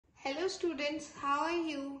Hello students, how are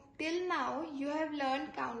you? Till now you have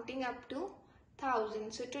learned counting up to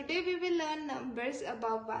 1000. So today we will learn numbers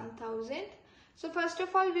above 1000. So first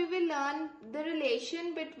of all we will learn the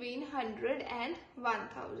relation between 100 and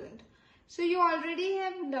 1000. So you already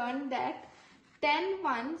have learned that 10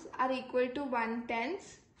 ones are equal to 1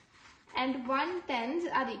 tens and 1 tens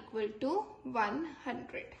are equal to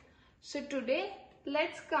 100. So today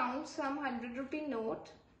let's count some 100 rupee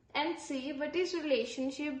note and see what is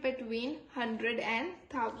relationship between 100 and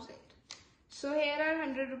 1000. So here are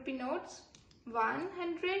 100 rupee notes: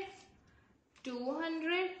 100,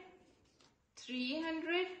 200,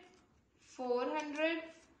 300, 400,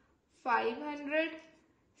 500,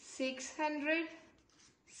 600,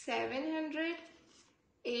 700,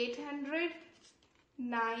 800,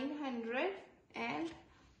 900 and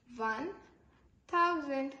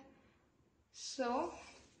 1000. So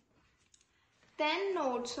 10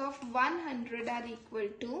 notes of 100 are equal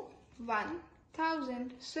to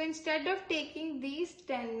 1000. So instead of taking these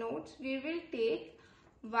 10 notes, we will take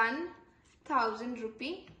 1000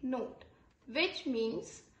 rupee note, which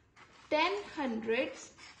means 10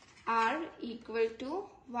 hundreds are equal to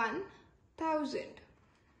 1000.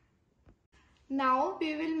 Now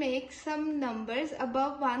we will make some numbers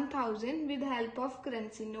above 1000 with help of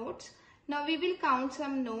currency notes. Now we will count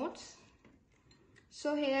some notes.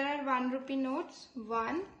 So here are 1 rupee notes: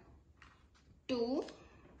 1, 2,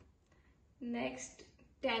 next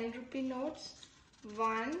 10 rupee notes: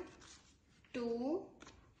 1, 2,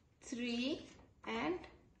 3 and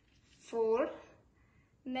 4,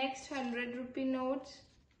 next 100 rupee notes: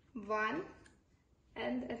 1,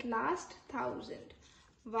 and at last 1000,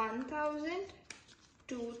 1000,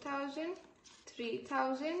 2000,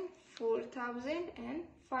 3000, 4000 and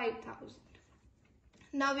 5000.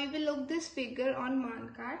 Now we will look this figure on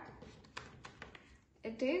Maan card.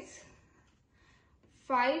 It is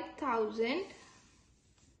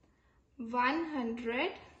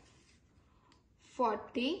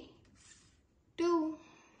 5142.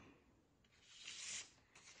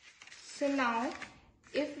 So now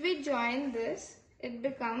if we join this, it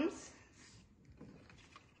becomes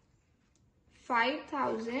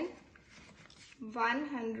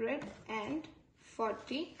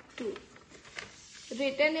 5142.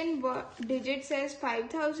 Written in digits as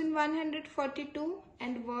 5142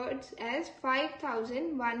 and words as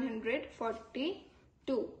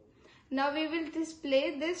 5142. Now we will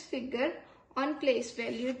display this figure on place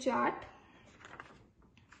value chart.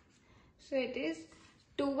 So it is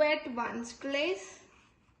 2 at ones place,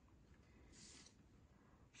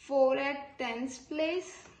 4 at tens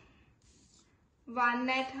place, 1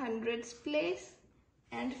 at hundreds place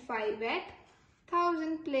and 5 at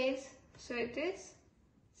thousand place. So it is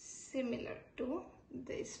similar to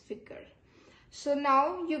this figure. So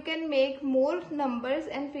now you can make more numbers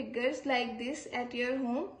and figures like this at your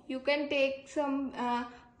home. You can take some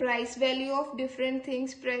price value of different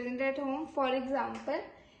things present at home. For example,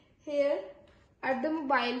 here are the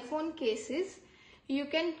mobile phone cases. You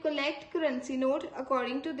can collect currency note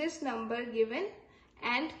according to this number given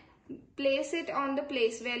and place it on the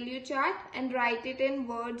place value chart and write it in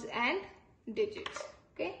words and digits.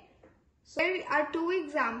 Okay. So there are 2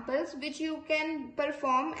 examples which you can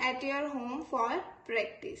perform at your home for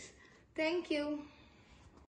practice. Thank you.